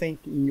don't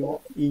think in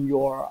your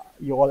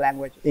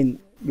language. You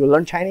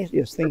learn Chinese,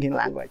 you think in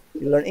language.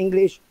 You learn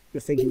English, you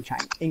think in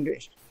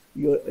English.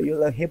 You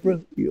learn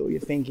Hebrew, you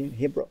think in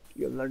Hebrew.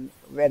 You learn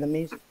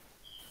Vietnamese,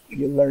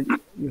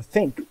 you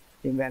think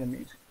in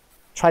Vietnamese.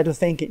 Try to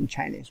think in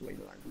Chinese when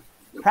you learn.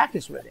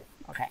 Practice with it.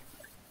 Okay.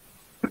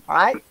 All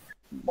right.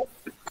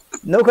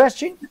 No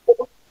question?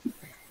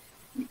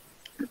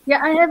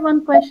 Yeah, I have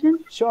one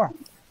question. Sure.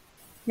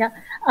 Yeah.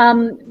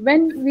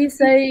 When we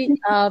say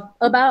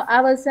about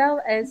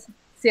ourselves as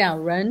小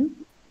人,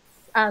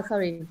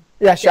 sorry.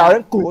 Yeah, 小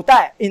人古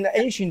代 in the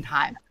ancient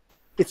time,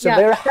 it's a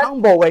very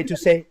humble way to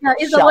say. Yeah,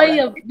 it's a way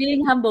of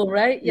being humble,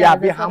 right? Yeah,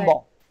 be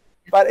humble.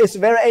 But it's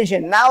very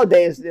ancient.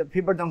 Nowadays,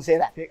 people don't say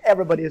that.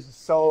 Everybody is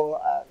so,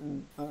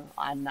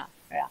 I'm not.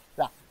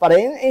 Yeah. But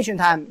in ancient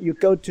time, you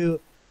go to,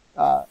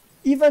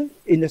 even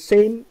in the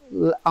same,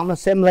 on the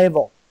same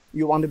level,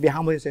 you want to be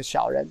humble, you say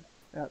小人,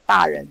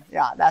 大人.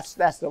 Yeah,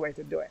 that's the way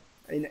to do it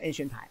in the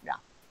ancient time. Yeah.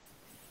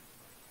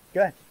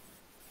 Good.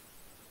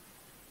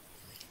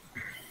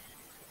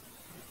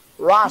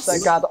 Ross, I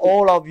got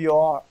all of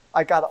your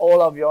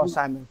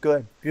assignment.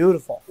 Good,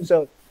 beautiful.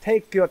 So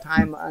take your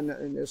time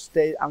and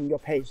stay on your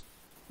pace.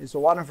 It's a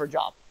wonderful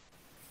job.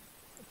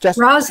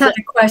 Ross had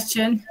a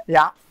question.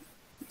 Yeah.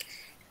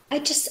 I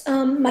just,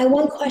 my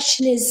one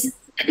question is,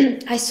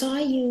 I saw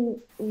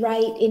you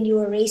write and you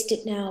erased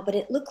it now, but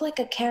it looked like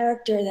a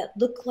character that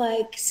looked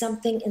like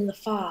something in the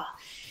Fa.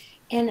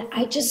 And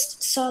I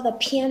just saw the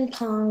pian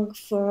pong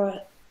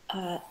for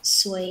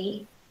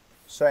sui.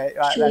 Sui, right,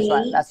 that's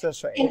right. That's the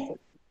sui. And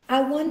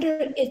I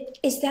wonder,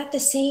 is that the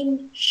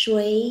same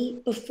shui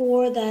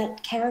before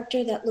that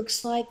character that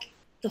looks like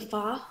the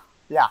Fa?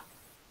 Yeah.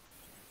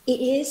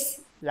 It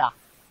is? Yeah.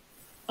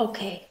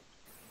 Okay.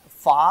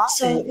 Fa.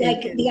 So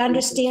like the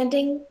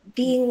understanding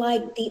being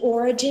like the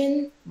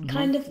origin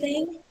kind of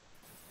thing?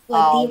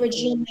 Like the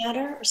original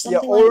matter or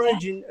something like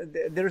origin,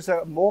 that? There's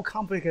a more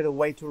complicated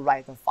way to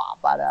write the Fa,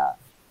 but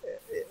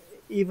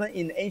even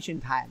in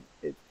ancient time,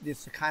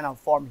 this kind of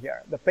form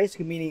here. The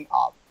basic meaning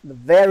of the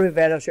very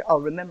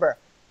remember,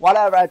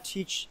 whatever I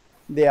teach,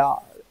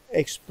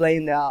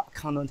 explain the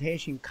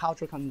connotation,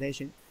 cultural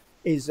connotation,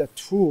 is a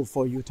tool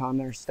for you to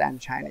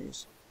understand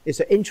Chinese. It's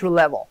an intro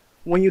level.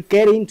 When you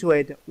get into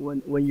it,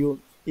 when you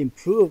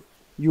improve,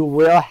 you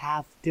will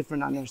have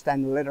different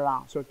understanding later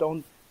on. So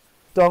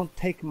don't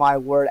take my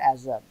word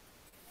as a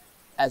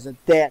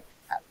dead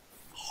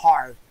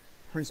hard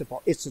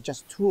principle. It's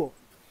just a tool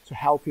to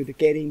help you to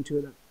get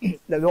into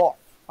the door.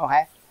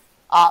 Okay.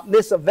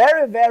 This a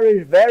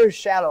very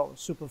shallow,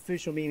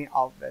 superficial meaning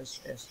of this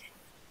is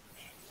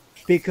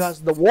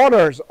because the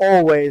water is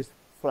always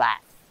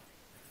flat.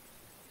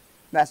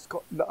 That's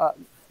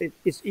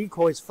it's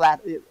equal. It's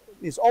flat.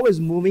 It's always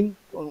moving.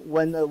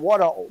 When the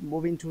water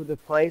moving to the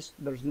place,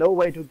 there's no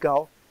way to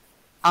go.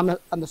 On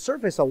the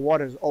surface of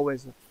water is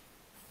always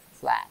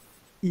flat,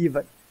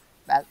 even.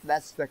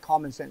 That's the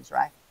common sense,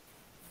 right?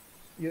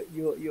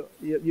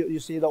 You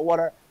see the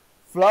water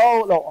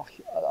flow,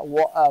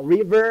 the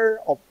river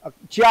or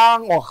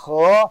jiang or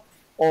he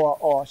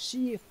or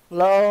xi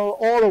flow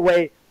all the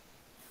way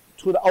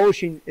to the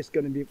ocean. Is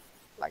going to be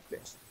like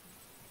this.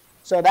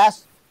 So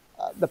that's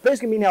the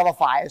basic meaning of a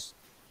fa is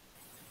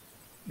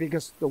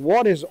because the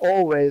water is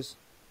always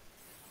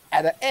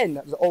at the end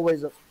is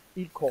always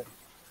equal,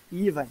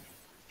 even.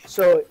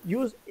 So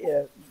use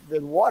the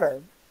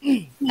water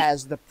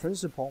as the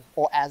principle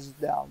or as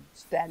the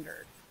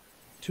standard.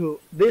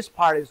 To this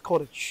part is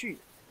called qu,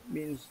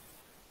 means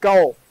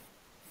go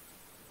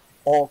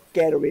or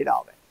get rid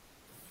of it.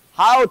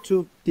 How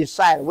to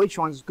decide which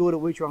one is good,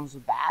 which one is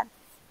bad?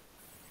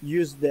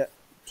 Use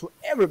to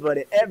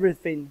everybody,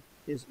 everything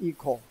is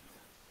equal.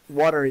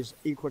 Water is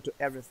equal to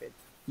everything.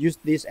 Use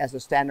this as a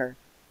standard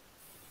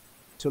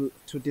to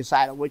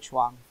decide which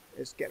one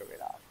is get rid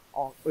of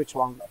or which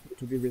one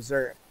to be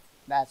reserved.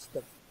 That's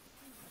the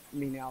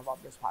meaning of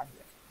this part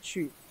here.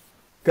 Qu,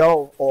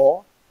 go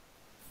or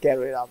get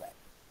rid of it.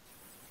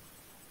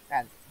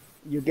 And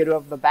you get rid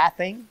of the bad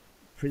thing,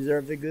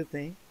 preserve the good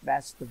thing.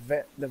 That's the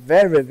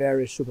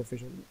very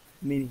superficial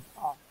meaning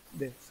of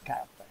this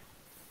kind of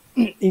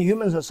thing. In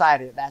human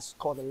society, that's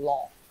called the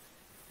law.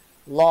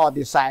 Law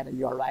decides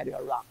you're right,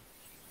 you're wrong.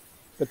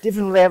 The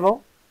different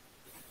level,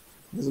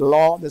 this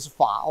law, this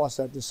fa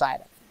also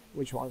decided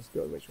which one is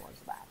good, which one is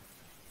bad.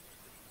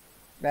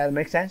 That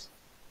makes sense?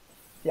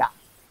 Yeah.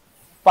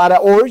 But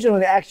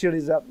originally, actually,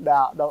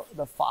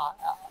 the fa,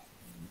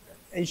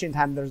 ancient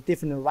time, there's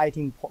different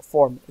writing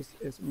form.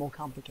 It's more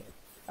complicated.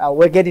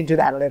 We'll get into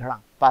that later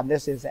on. But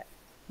this is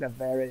the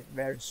very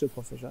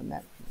superficial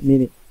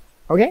meaning.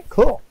 Okay,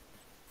 cool.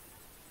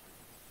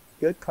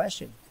 Good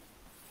question.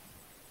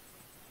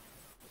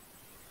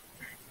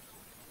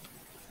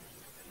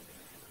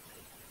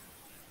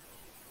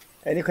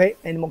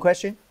 Any more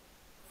question?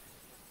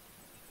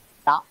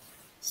 Yeah.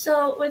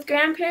 So with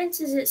grandparents,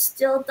 is it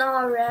still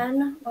Da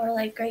Ren or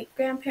like great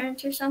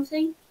grandparents or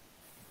something?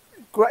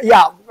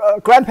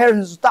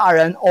 Grandparents is 大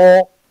人,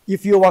 or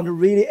if you want to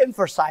really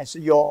emphasize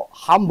your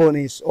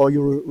humbleness or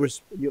your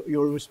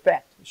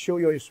respect, show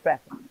your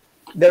respect.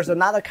 There's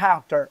another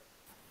character,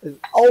 is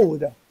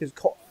old, is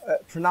called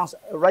pronounced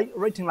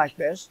written like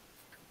this.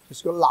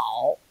 It's called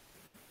老.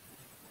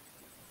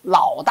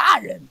 老大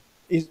人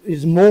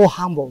is more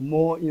humble,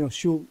 more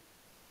show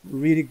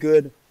really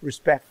good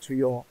respect to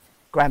your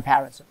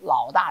grandparents.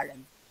 老大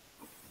人.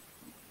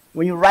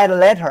 When you write a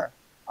letter,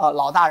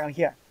 老大人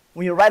here.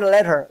 When you write a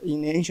letter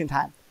in the ancient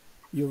time,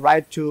 you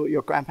write to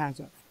your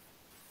grandparents,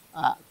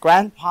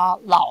 Grandpa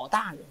老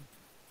大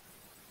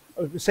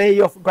人. Say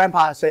your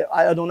grandpa, say,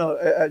 I don't know,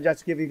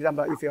 just give you an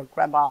example. If your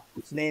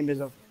grandpa's name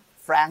is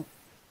Frank,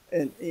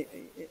 in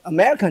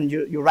American,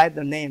 you write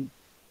the name.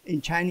 In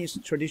Chinese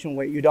traditional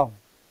way, you don't.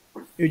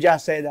 You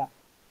just say that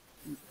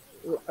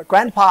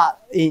grandpa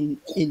in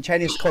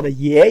Chinese called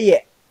爷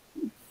爷.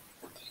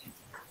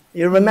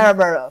 You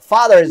remember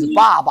father is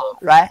爸爸,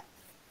 right?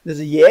 This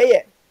is 爷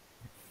爷.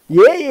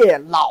 爷爷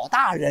老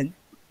大人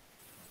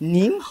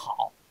您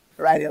好,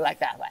 write it like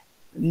that, right?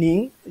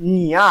 你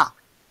啊,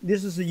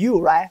 this is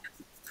you, right?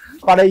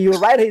 But you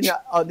write in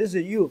this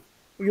is you.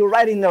 You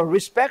write in a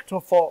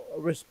respectful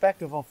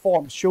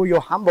form. Show your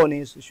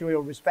humbleness, show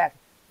your respect.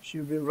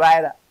 Should be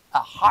write a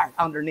heart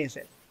underneath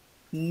it.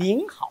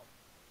 您好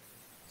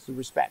to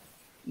respect.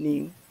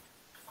 您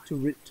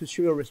to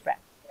show your respect.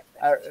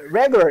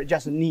 Regular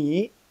just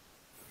你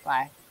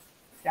right?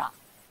 Yeah.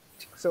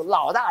 So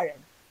老大人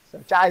so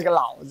加一个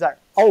老字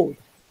old.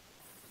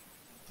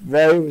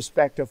 Very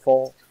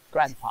respectful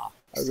grandpa.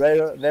 A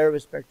very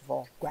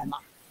respectful grandma.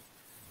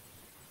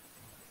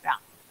 Yeah.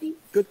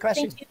 Good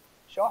question. Thank you.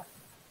 Sure.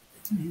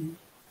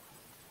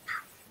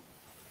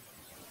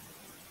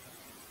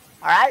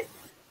 All right.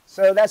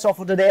 So that's all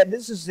for today.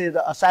 This is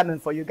the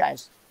assignment for you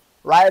guys.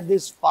 Write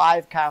these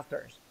 5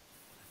 characters.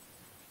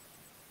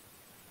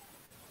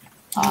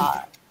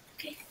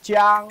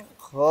 江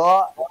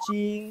河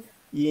金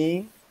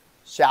银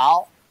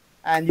小,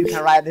 and you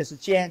can write this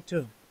尖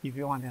too if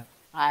you want to.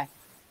 All right.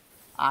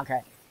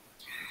 Okay.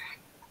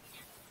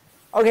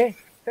 Okay.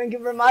 Thank you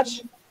very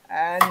much,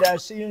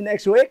 and see you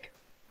next week.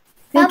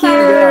 Thank you.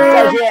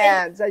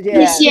 再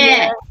见。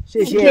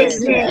谢谢，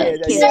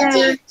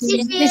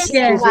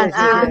晚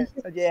安。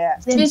再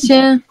见。谢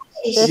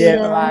谢，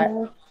拜拜。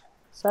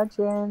再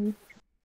见。